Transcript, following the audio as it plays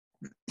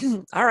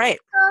All right.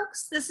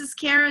 Folks, this is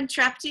Karen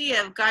Trepte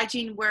of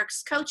Gaijin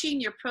Works Coaching,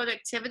 your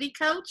productivity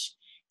coach.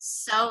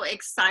 So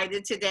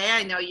excited today.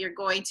 I know you're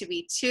going to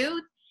be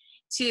too,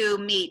 to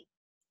meet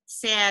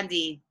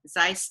Sandy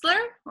Zeiszler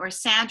or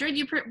Sandra.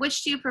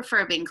 Which do you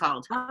prefer being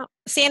called?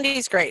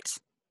 Sandy's great.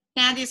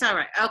 Sandy's all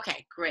right.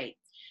 Okay, great.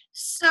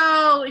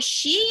 So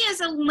she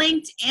is a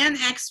LinkedIn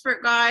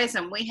expert, guys,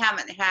 and we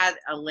haven't had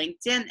a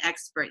LinkedIn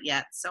expert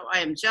yet. So I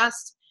am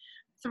just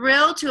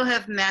thrilled to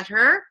have met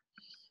her,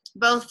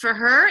 both for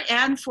her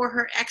and for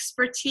her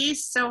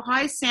expertise. So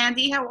hi,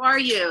 Sandy. How are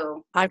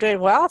you? I'm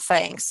doing well,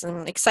 thanks.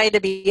 I'm excited to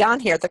be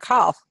on here, the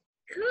call.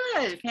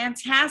 Good.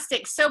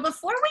 Fantastic. So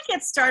before we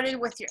get started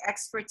with your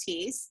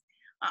expertise,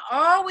 I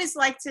always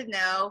like to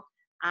know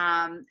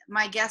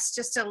my guests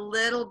just a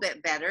little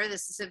bit better.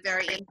 This is a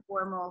very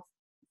informal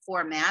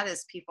format,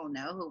 as people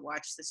know who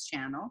watch this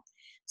channel.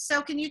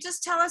 So can you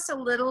just tell us a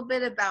little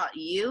bit about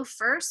you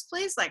first,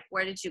 please? Like,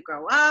 where did you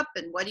grow up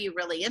and what are you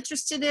really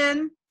interested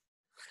in?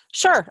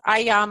 Sure.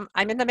 I'm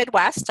in the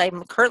Midwest.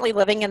 I'm currently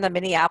living in the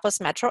Minneapolis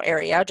metro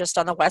area, just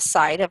on the west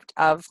side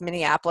of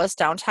Minneapolis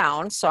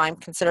downtown. So I'm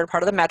considered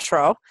part of the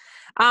metro,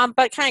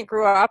 but kind of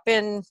grew up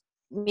in,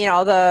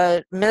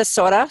 the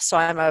Minnesota. So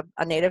I'm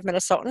a native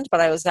Minnesotan,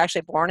 but I was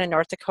actually born in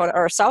North Dakota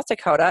or South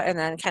Dakota, and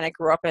then kind of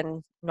grew up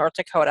in North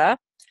Dakota.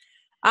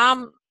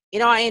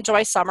 I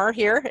enjoy summer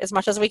here as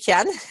much as we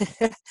can.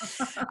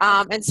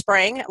 In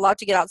spring, I love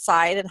to get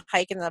outside and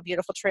hike in the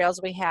beautiful trails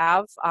we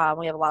have.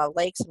 We have a lot of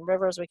lakes and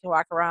rivers we can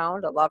walk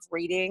around. I love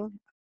reading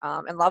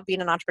and love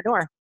being an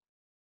entrepreneur.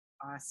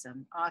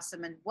 Awesome.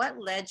 Awesome. And what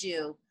led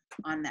you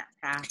on that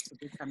path to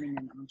becoming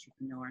an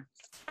entrepreneur?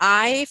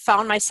 I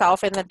found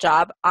myself in the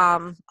job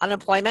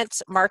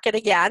unemployment market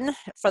again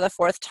for the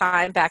fourth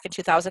time back in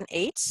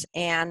 2008.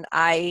 And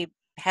I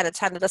had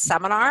attended a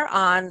seminar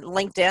on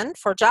LinkedIn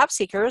for job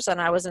seekers, and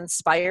I was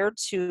inspired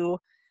to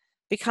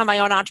become my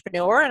own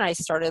entrepreneur, and I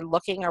started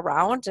looking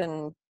around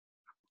and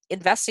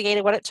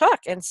investigated what it took.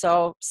 And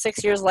so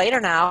 6 years later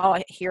now,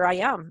 here I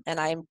am, and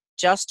I'm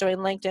just doing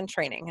LinkedIn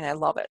training, and I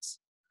love it.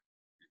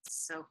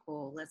 That's so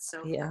cool. That's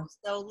so Yeah. cool.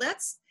 So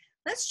let's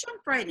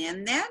jump right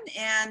in then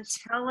and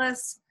tell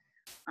us,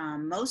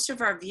 most of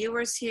our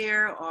viewers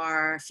here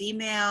are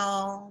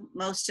female.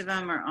 Most of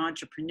them are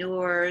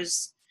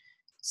entrepreneurs.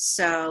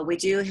 So we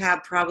do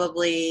have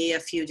probably a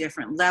few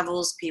different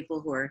levels,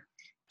 people who are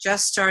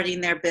just starting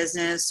their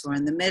business or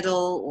in the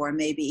middle or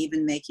maybe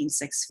even making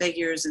six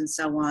figures and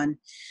so on.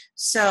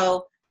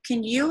 So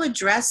can you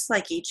address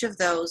like each of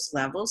those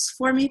levels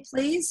for me,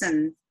 please,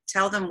 and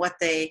tell them what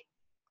they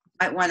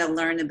might want to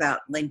learn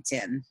about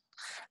LinkedIn?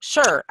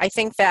 Sure. I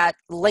think that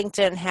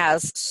LinkedIn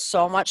has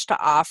so much to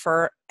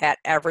offer at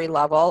every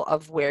level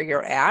of where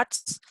you're at.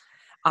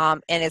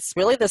 And it's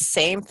really the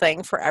same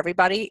thing for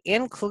everybody,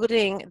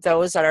 including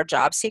those that are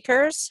job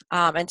seekers,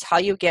 until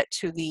you get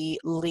to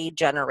the lead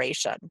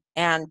generation.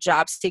 And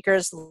job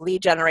seekers,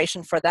 lead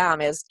generation for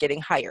them is getting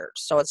hired.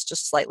 So it's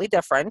just slightly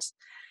different.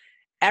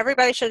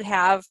 Everybody should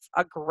have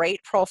a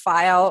great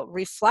profile,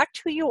 reflect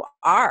who you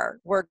are.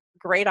 We're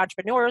great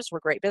entrepreneurs, we're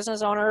great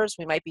business owners.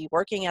 We might be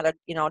working at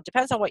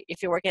depends on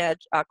if you're working at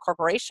a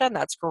corporation,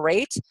 that's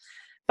great.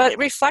 But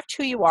reflect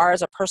who you are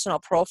as a personal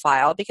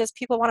profile, because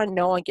people want to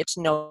know and get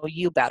to know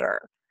you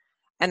better.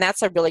 And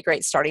that's a really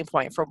great starting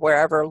point for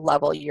wherever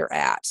level you're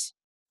at.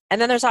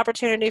 And then there's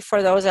opportunity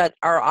for those that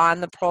are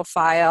on the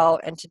profile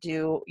and to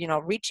do,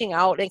 reaching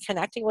out and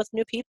connecting with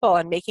new people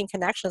and making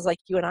connections like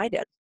you and I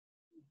did.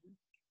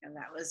 And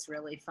that was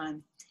really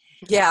fun.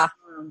 Yeah.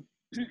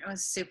 It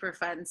was super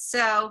fun.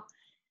 So,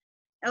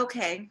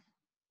 okay.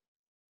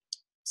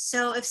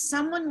 So if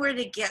someone were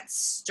to get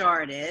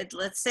started,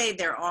 let's say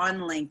they're on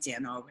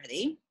LinkedIn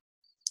already,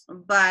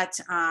 but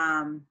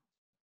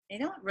they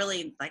don't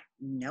really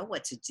know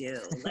what to do.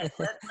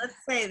 Let's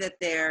say that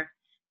they're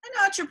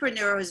an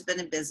entrepreneur who's been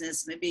in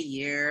business maybe a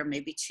year,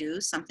 maybe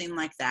two, something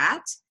like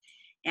that.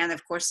 And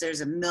of course,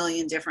 there's a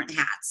million different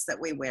hats that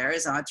we wear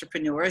as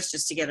entrepreneurs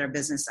just to get our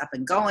business up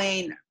and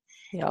going.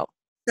 Yep.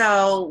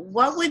 So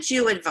what would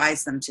you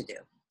advise them to do?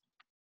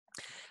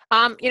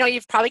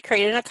 You've probably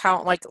created an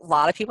account like a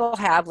lot of people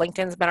have.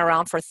 LinkedIn's been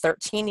around for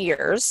 13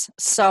 years.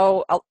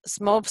 So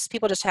most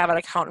people just have an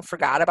account and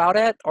forgot about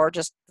it, or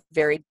just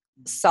very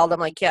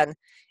seldomly can.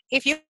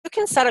 If you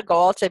can set a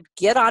goal to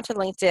get onto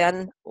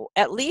LinkedIn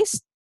at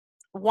least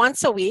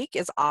once a week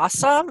is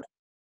awesome.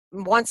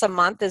 Once a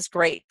month is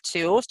great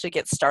too to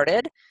get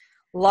started.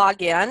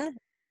 Log in,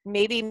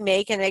 maybe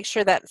make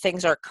sure that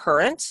things are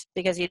current,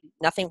 because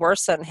nothing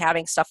worse than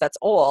having stuff that's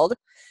old.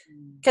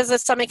 Because if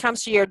somebody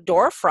comes to your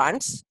door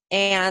front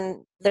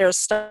and there's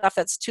stuff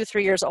that's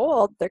 2-3 years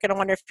old, they're going to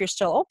wonder if you're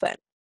still open.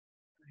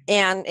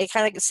 And it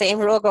kind of same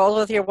rule goes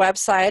with your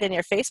website and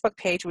your Facebook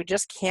page. We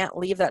just can't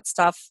leave that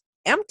stuff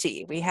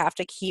empty. We have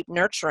to keep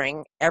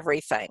nurturing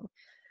everything.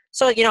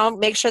 So,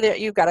 make sure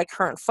that you've got a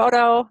current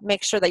photo,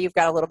 make sure that you've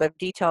got a little bit of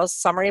details,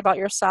 summary about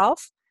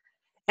yourself,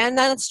 and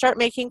then start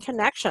making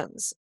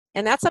connections.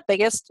 And that's the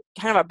biggest,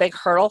 kind of a big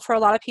hurdle for a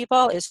lot of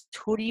people is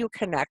who do you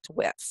connect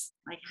with?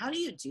 Like, how do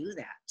you do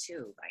that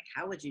too? Like,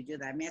 how would you do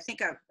that? I mean, I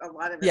think a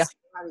lot of Yeah. us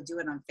know how to do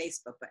it on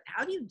Facebook, but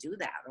how do you do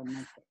that on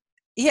LinkedIn?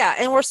 Yeah,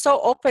 and we're so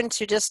open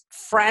to just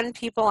friend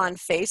people on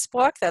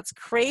Facebook. That's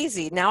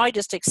crazy. Now I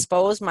just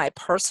expose my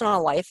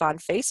personal life on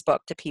Facebook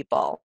to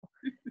people.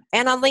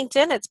 And on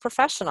LinkedIn, it's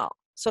professional.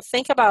 So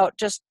think about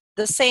just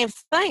the same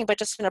thing, but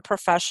just in a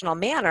professional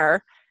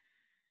manner,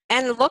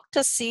 and look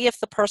to see if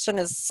the person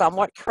is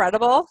somewhat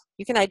credible.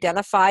 You can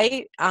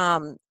identify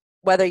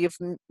whether you've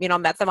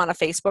met them on a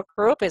Facebook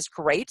group is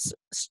great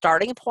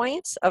starting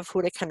points of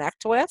who to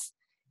connect with,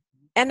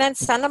 and then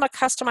send them a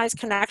customized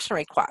connection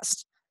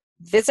request.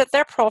 Visit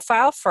their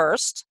profile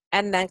first,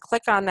 and then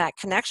click on that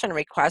connection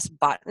request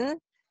button.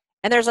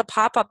 And there's a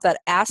pop-up that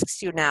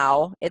asks you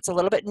now, it's a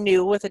little bit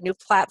new with a new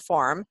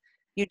platform.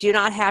 You do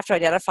not have to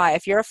identify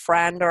if you're a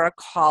friend or a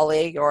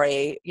colleague or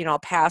a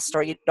past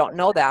or you don't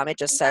know them. It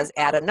just says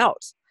add a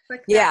note.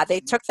 Click Yeah, that. they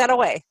took that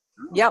away.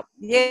 Oh, Yep.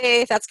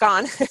 Yay, that's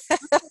gone.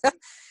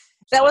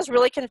 That was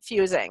really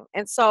confusing.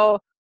 And so,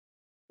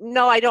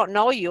 no, I don't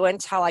know you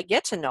until I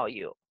get to know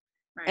you.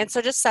 And right.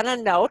 so just send a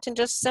note and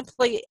just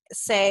simply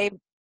say,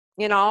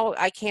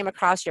 I came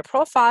across your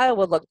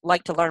profile,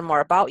 like to learn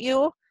more about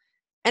you,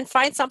 and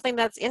find something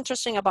that's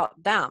interesting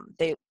about them.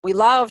 We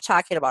love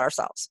talking about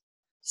ourselves.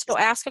 So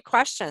ask a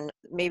question.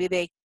 Maybe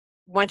they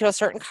went to a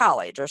certain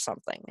college or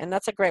something, and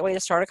that's a great way to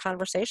start a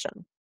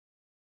conversation.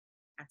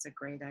 That's a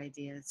great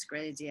idea. It's a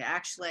great idea.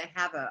 Actually,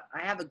 I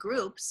have a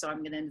group, so I'm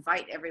going to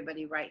invite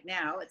everybody right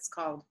now. It's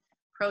called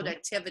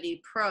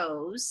Productivity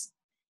Pros,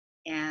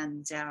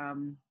 and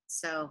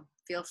so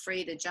feel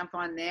free to jump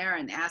on there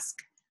and ask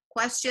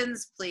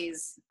questions.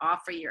 Please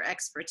offer your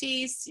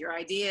expertise, your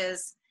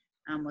ideas.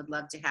 Would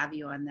love to have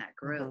you on that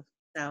group.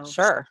 So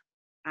Sure.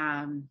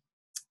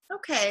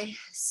 Okay,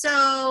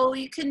 so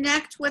you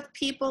connect with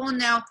people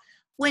now.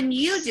 When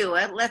you do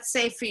it, let's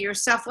say for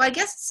yourself, well, I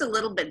guess it's a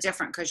little bit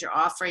different because you're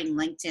offering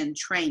LinkedIn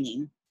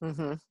training.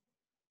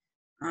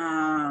 Mm-hmm.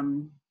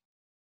 Um,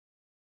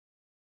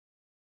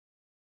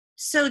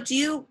 so do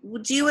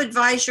you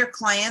advise your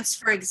clients,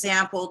 for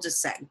example, to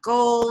set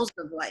goals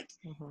of like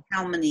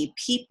how many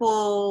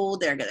people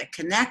they're going to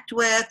connect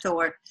with,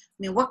 or I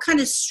mean, what kind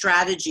of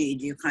strategy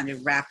do you kind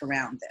of wrap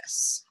around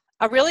this?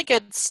 A really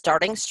good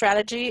starting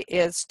strategy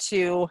is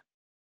to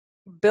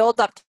build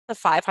up to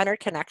 500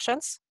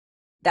 connections.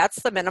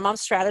 That's the minimum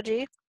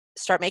strategy.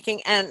 Start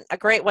making, and a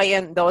great way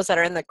in those that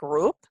are in the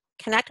group,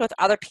 connect with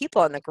other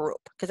people in the group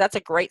because that's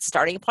a great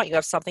starting point. You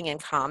have something in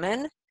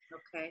common.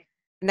 Okay.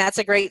 And that's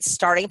a great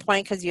starting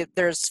point because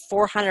there's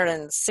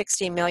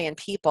 460 million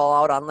people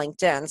out on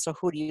LinkedIn. So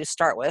who do you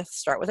start with?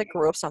 Start with a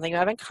group, something you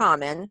have in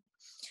common.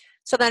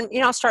 So then,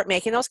 start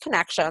making those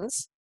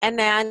connections. And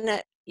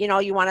then,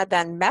 you want to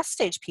then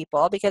message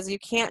people because you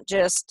can't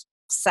just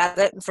set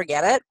it and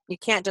forget it. You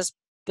can't just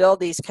build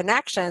these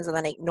connections and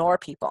then ignore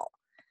people.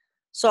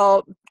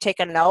 So take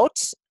a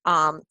note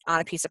on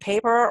a piece of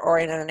paper or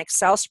in an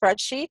Excel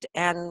spreadsheet.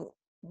 And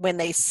when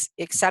they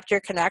accept your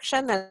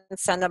connection, then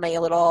send them a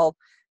little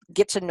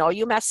get to know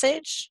you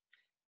message.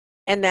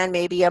 And then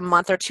maybe a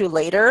month or two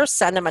later,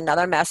 send them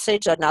another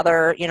message,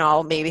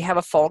 maybe have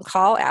a phone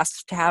call,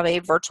 ask to have a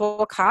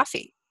virtual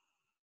coffee.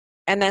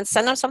 And then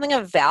send them something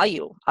of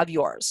value of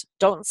yours.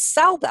 Don't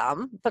sell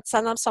them, but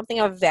send them something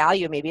of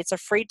value. Maybe it's a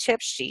free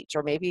tip sheet,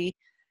 or maybe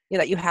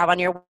that you have on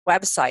your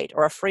website,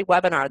 or a free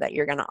webinar that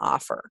you're going to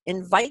offer.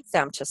 Invite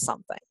them to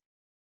something,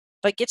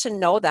 but get to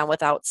know them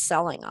without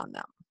selling on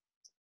them.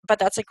 But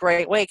that's a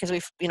great way because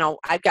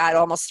I've got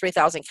almost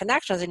 3,000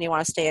 connections, and you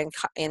want to stay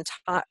in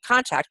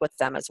contact with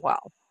them as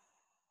well.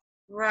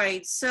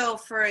 Right. So,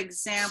 for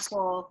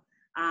example,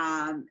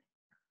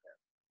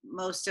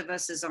 most of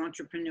us as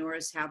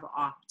entrepreneurs have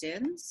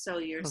opt-ins. So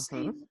you're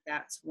saying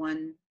that's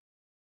one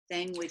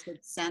thing we could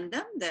send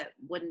them that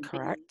wouldn't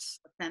Correct.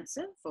 be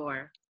offensive,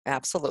 or?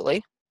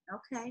 Absolutely.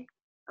 Okay.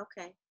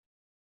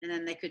 And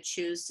then they could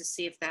choose to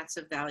see if that's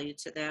of value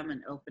to them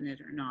and open it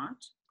or not.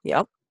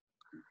 Yep.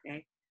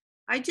 Okay.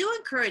 I do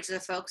encourage the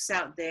folks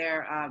out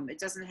there, it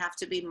doesn't have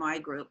to be my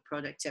group,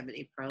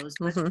 Productivity Pros,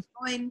 but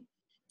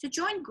to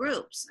join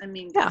groups. I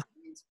mean,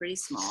 it's pretty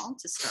small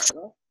to start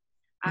with.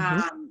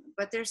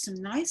 But there's some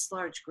nice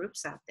large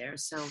groups out there.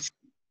 So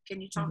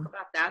can you talk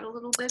about that a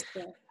little bit?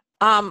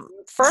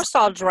 First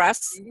I'll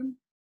address,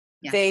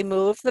 they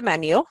moved the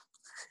menu,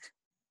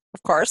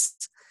 of course.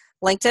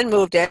 LinkedIn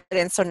moved it,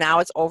 and so now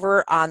it's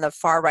over on the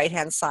far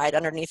right-hand side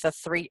underneath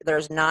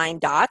there's 9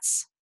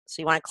 dots.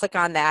 So you want to click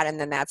on that, and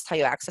then that's how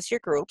you access your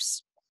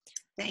groups.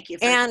 Thank you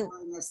for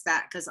telling us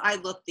that, because I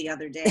looked the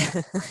other day. I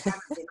haven't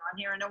been on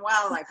here in a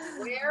while. Like,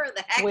 where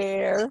the heck?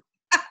 Where?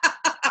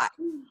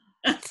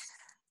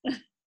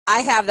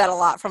 I have that a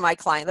lot from my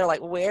client. They're like,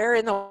 where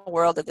in the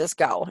world did this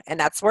go? And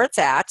that's where it's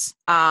at.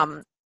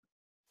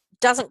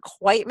 Doesn't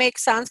quite make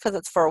sense because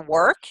it's for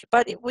work,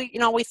 but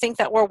we think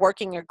that we're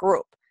working a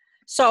group.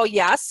 So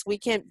yes,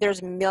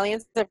 there's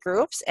millions of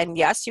groups, and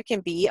yes, you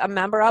can be a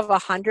member of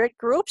 100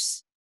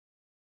 groups.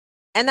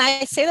 And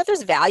I say that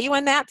there's value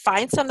in that.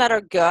 Find some that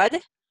are good,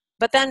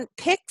 But then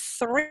pick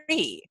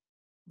 3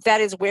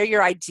 that is where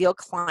your ideal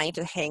client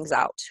hangs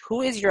out.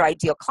 Who is your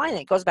ideal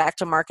client? It goes back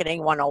to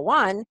marketing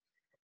 101.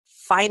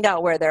 Find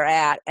out where they're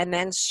at and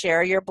then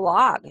share your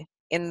blog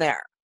in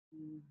there.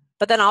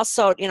 But then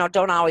also,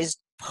 don't always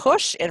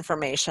push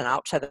information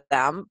out to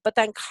them, but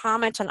then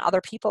comment on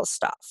other people's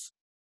stuff.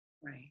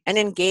 Right. And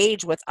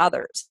engage with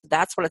others.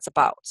 That's what it's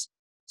about.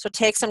 So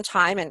take some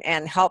time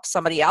and help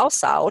somebody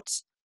else out,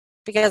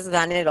 because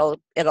then it'll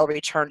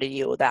return to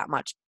you that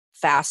much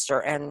faster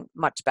and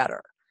much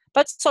better.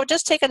 But so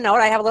just take a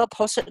note. I have a little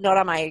post-it note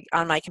on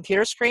my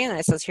computer screen, and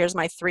it says, here's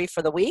my 3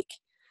 for the week.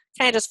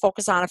 Kind of just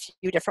focus on a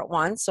few different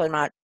ones, so I'm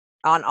not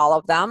on all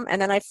of them,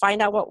 and then I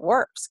find out what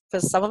works,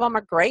 because some of them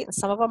are great and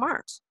some of them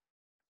aren't.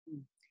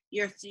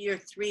 Your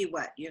 3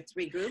 what? Your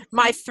 3 groups?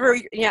 My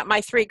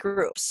 3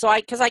 groups. So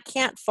because I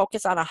can't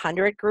focus on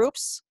 100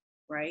 groups.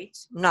 Right.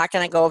 I'm not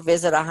going to go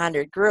visit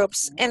 100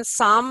 groups, and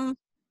some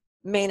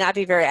may not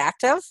be very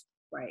active.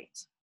 Right.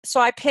 So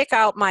I pick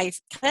out my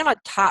kind of a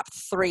top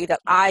 3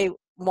 that I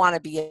want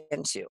to be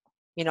into.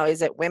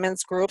 Is it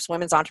women's groups,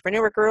 women's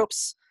entrepreneur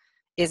groups?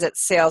 Is it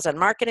sales and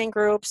marketing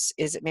groups?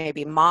 Is it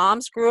maybe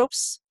moms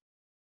groups?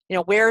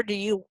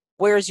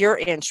 Where's your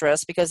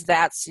interest? Because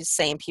that's the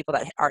same people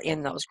that are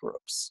in those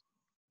groups.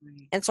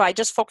 Right. And so I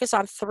just focus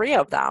on 3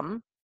 of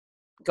them,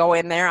 go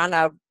in there on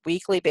a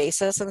weekly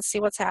basis and see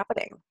what's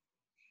happening.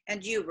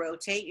 And do you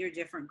rotate your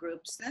different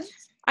groups then?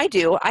 I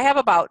do. I have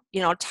about,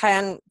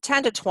 10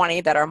 to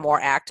 20 that are more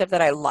active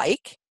that I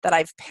like, that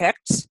I've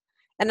picked,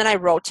 and then I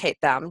rotate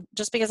them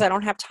just because I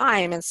don't have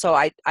time. And so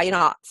I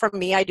for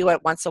me, I do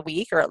it once a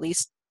week or at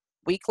least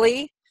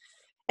weekly.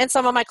 And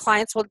some of my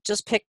clients will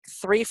just pick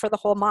 3 for the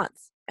whole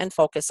month and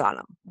focus on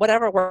them,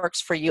 whatever works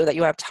for you that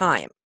you have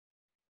time.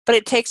 But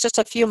it takes just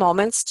a few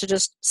moments to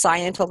just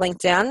sign into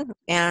LinkedIn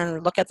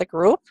and look at the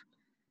group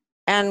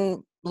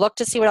and look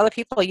to see what other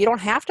people, you don't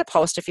have to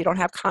post if you don't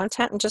have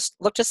content, and just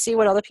look to see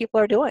what other people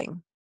are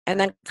doing. And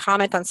then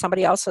comment on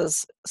somebody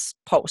else's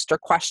post or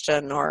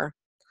question, or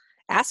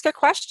ask a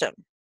question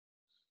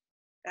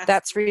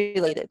that's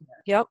related.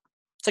 Yep.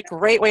 It's a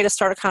great way to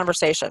start a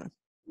conversation.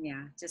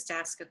 Yeah, just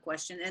ask a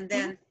question. And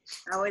then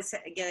I always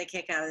get a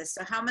kick out of this.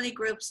 So how many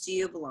groups do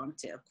you belong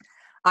to?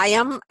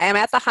 I'm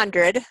at the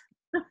 100.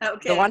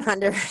 Okay. The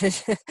 100.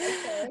 Okay.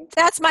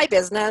 That's my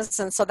business,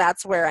 and so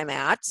that's where I'm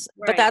at.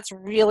 Right. But that's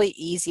really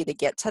easy to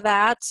get to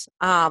that.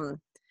 And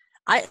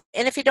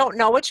if you don't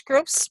know which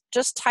groups,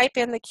 just type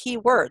in the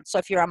keyword. So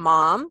if you're a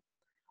mom,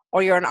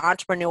 or you're an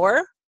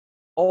entrepreneur,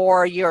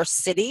 or your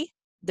city,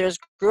 there's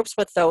groups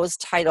with those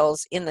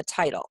titles in the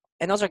title,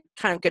 and those are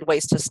kind of good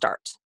ways to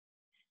start.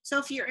 So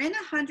if you're in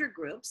 100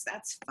 groups,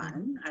 that's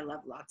fun. I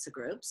love lots of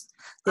groups.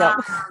 Yep.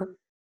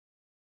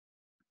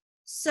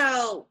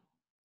 So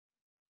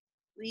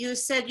you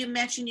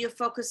mentioned you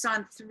focus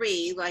on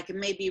 3, like, and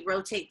maybe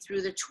rotate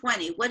through the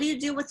 20. What do you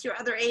do with your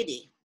other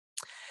 80?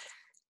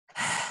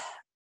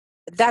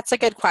 That's a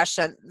good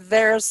question.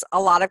 There's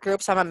a lot of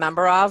groups I'm a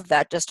member of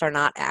that just are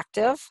not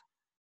active.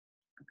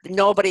 Okay.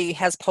 Nobody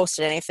has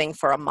posted anything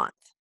for a month.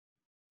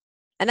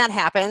 And that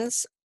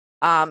happens.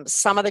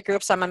 Some of the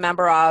groups I'm a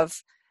member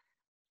of,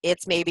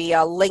 it's maybe a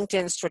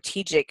LinkedIn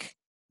strategic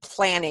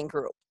planning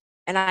group,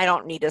 and I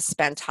don't need to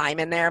spend time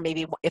in there.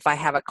 Maybe if I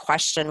have a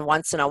question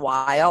once in a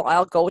while,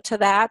 I'll go to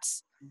that.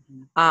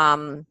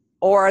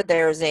 Or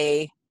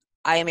I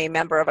am a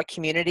member of a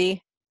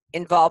community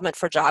involvement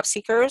for job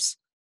seekers.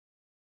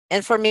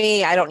 And for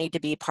me, I don't need to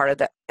be part of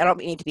that. I don't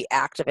need to be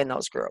active in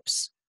those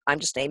groups. I'm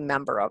just a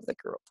member of the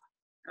group.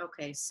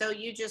 Okay. So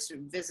you just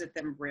visit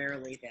them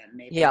rarely then,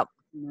 maybe. Yep.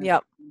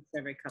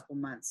 Every couple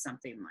months,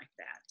 something like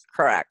that.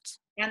 Correct.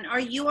 And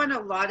are you on a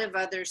lot of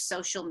other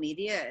social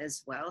media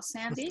as well,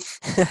 Sandy?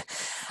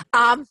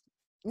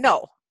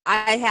 No,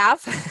 I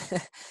have.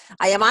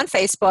 I am on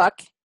Facebook.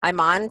 I'm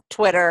on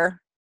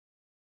Twitter,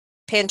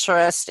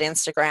 Pinterest,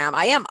 Instagram.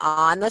 I am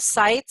on the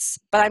sites,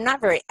 but I'm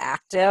not very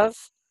active.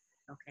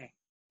 Okay.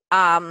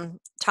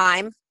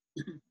 Time.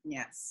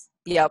 Yes.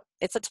 Yep.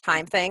 It's a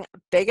time thing.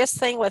 Biggest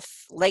thing with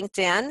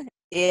LinkedIn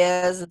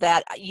is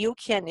that you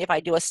can, if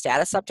I do a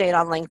status update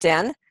on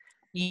LinkedIn,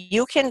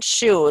 you can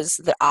choose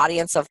the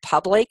audience of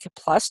public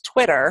plus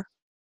Twitter,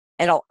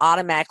 and it'll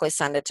automatically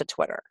send it to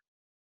Twitter.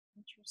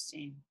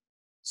 Interesting.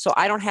 So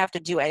I don't have to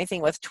do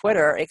anything with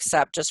Twitter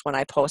except just when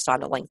I post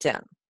onto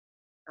LinkedIn.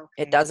 Okay.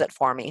 It does it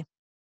for me.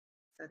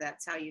 So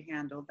that's how you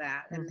handle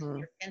that. And then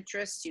your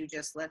Pinterest, you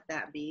just let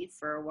that be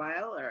for a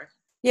while, or?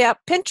 Yeah,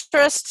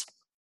 Pinterest,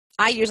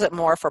 I use it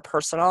more for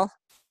personal,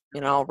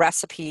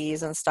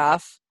 recipes and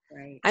stuff.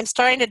 Right. I'm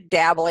starting to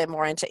dabble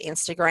more into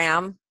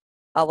Instagram,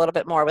 a little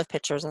bit more with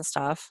pictures and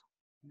stuff.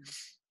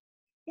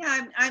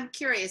 Yeah, I'm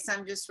curious.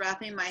 I'm just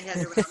wrapping my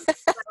head around it.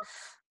 So,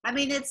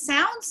 it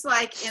sounds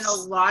like in a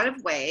lot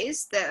of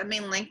ways that,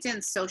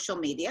 LinkedIn's social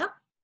media.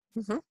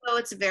 So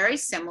it's very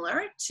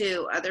similar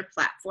to other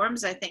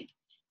platforms. I think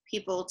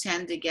people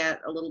tend to get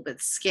a little bit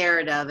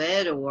scared of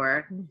it,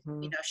 or,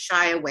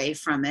 shy away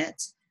from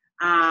it.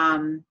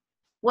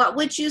 What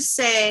would you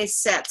say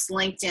sets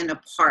LinkedIn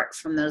apart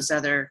from those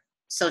other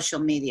social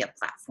media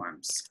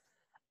platforms?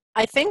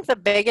 I think the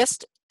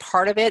biggest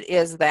part of it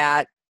is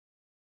that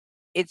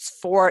it's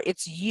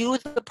you,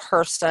 the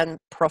person,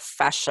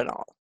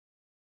 professional.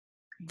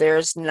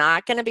 There's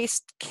not going to be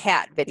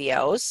cat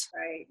videos.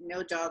 Right.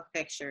 No dog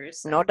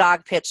pictures. No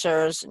dog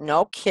pictures,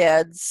 no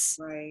kids.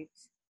 Right.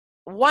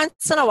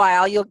 Once in a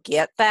while you'll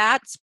get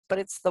that, but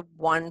it's the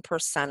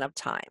 1% of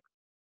time.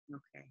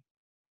 Okay.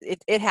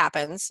 It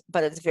happens,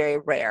 but it's very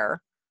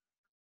rare.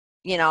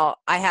 You know,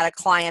 I had a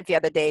client the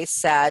other day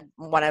said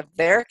one of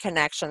their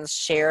connections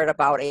shared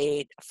about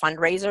a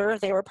fundraiser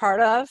they were part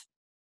of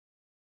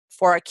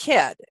for a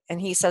kid. And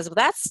he says, well,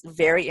 that's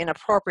very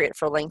inappropriate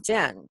for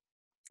LinkedIn.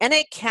 And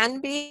it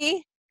can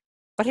be,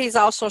 but he's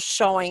also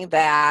showing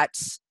that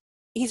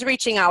he's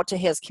reaching out to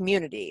his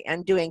community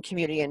and doing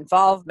community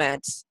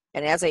involvement.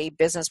 And as a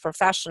business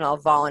professional,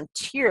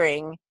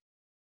 volunteering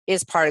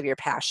is part of your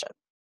passion.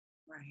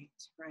 Right,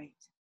 right.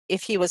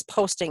 If he was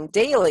posting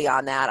daily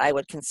on that, I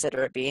would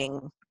consider it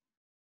being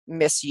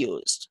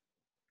misused.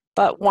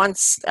 But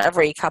once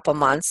every couple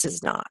months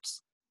is not.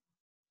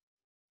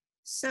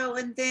 So,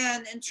 and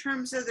then in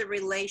terms of the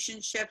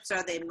relationships,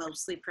 are they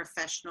mostly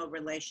professional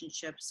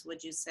relationships,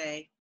 would you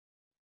say,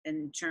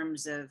 in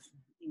terms of,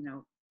 you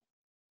know,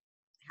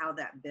 how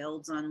that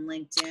builds on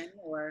LinkedIn?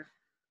 Or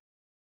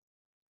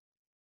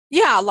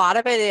Yeah, a lot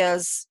of it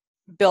is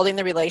building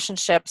the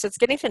relationships. It's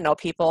getting to know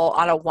people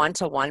on a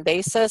one-to-one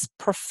basis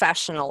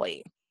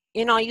professionally.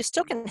 You know, you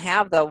still can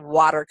have the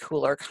water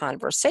cooler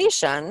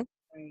conversation,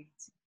 right,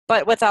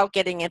 but without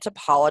getting into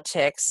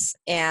politics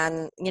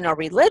and, you know,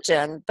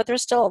 religion, but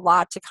there's still a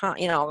lot to,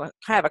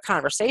 have a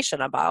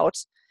conversation about.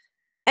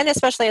 And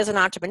especially as an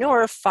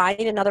entrepreneur,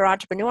 find another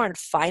entrepreneur and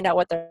find out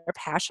what their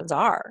passions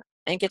are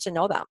and get to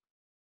know them.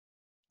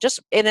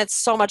 And it's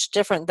so much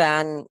different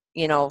than,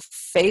 you know,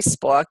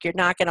 Facebook. You're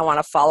not going to want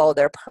to follow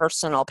their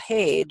personal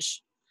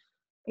page,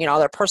 you know,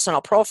 their personal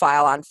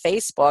profile on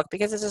Facebook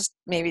because it's just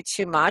maybe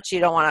too much.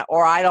 You don't want to,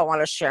 or I don't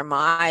want to share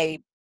my,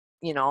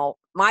 you know,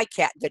 my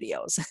cat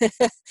videos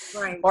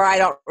right. or I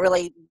don't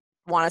really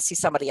want to see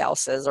somebody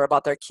else's or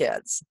about their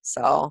kids.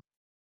 So,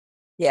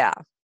 yeah.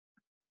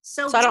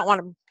 So So I don't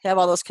want to have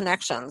all those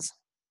connections.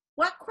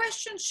 what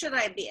questions should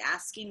I be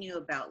asking you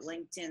about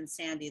LinkedIn,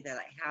 Sandy, that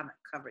I haven't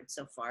covered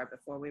so far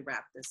before we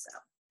wrap this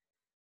up?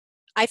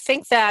 I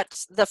think that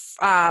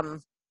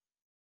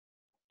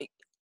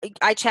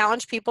I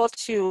challenge people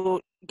to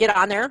get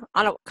on there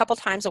on a couple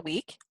times a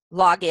week,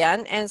 log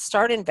in and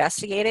start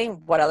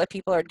investigating what other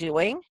people are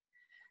doing,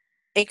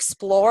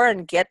 explore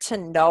and get to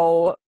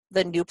know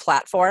the new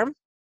platform.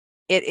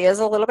 It is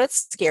a little bit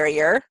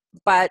scarier,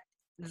 but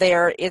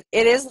it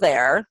is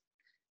there.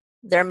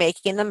 They're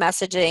making the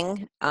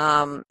messaging.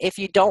 If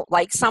you don't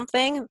like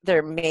something,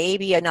 there may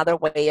be another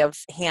way of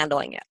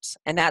handling it.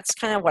 And that's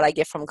kind of what I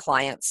get from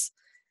clients.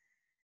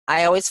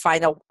 I always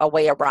find a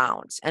way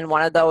around. And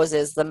one of those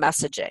is the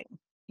messaging.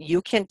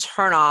 You can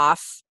turn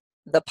off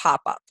the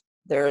pop-up.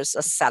 There's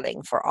a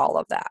setting for all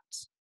of that.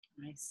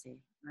 I see.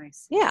 I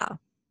see. Yeah.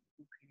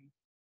 Okay.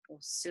 Well,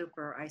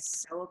 super. I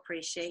so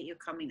appreciate you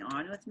coming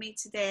on with me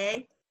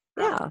today.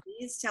 Yeah.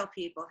 Please tell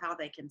people how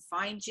they can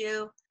find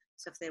you.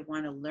 So if they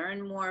want to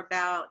learn more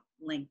about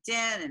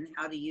LinkedIn and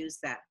how to use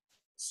that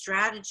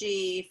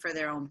strategy for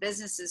their own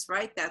businesses,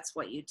 right? That's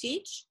what you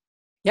teach?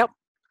 Yep.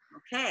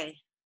 Okay.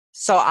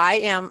 So I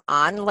am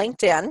on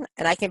LinkedIn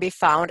and I can be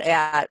found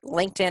at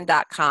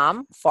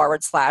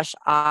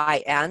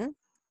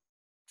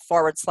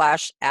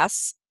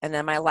linkedin.com/IN/S and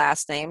then my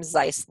last name,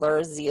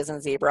 Zeiszler, Z as in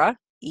zebra,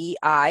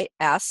 EISZLER.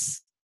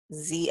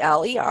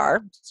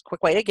 It's a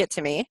quick way to get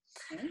to me.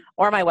 Okay.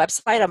 Or my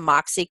website,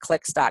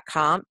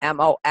 moxzclicks.com,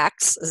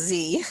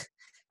 MOXZ.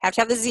 Have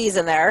to have the Z's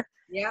in there.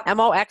 Yep.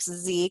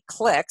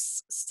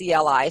 MOXZclicks,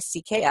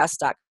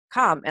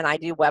 CLICKS.com. And I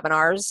do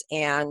webinars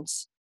and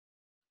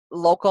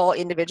local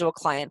individual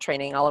client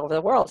training all over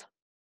the world.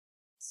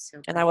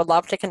 Super. And I would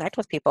love to connect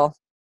with people.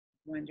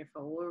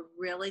 Wonderful. We're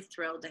really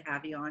thrilled to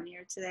have you on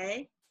here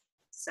today.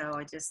 So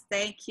I just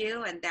thank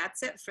you. And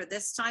that's it for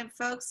this time,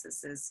 folks.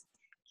 This is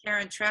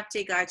Karen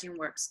Trepte, Guiding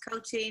Works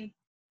Coaching,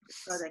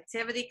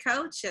 productivity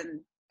coach.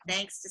 And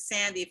thanks to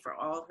Sandy for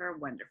all her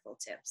wonderful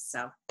tips.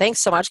 So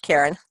Thanks so much,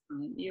 Karen.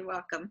 you're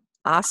welcome.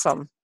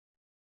 Awesome.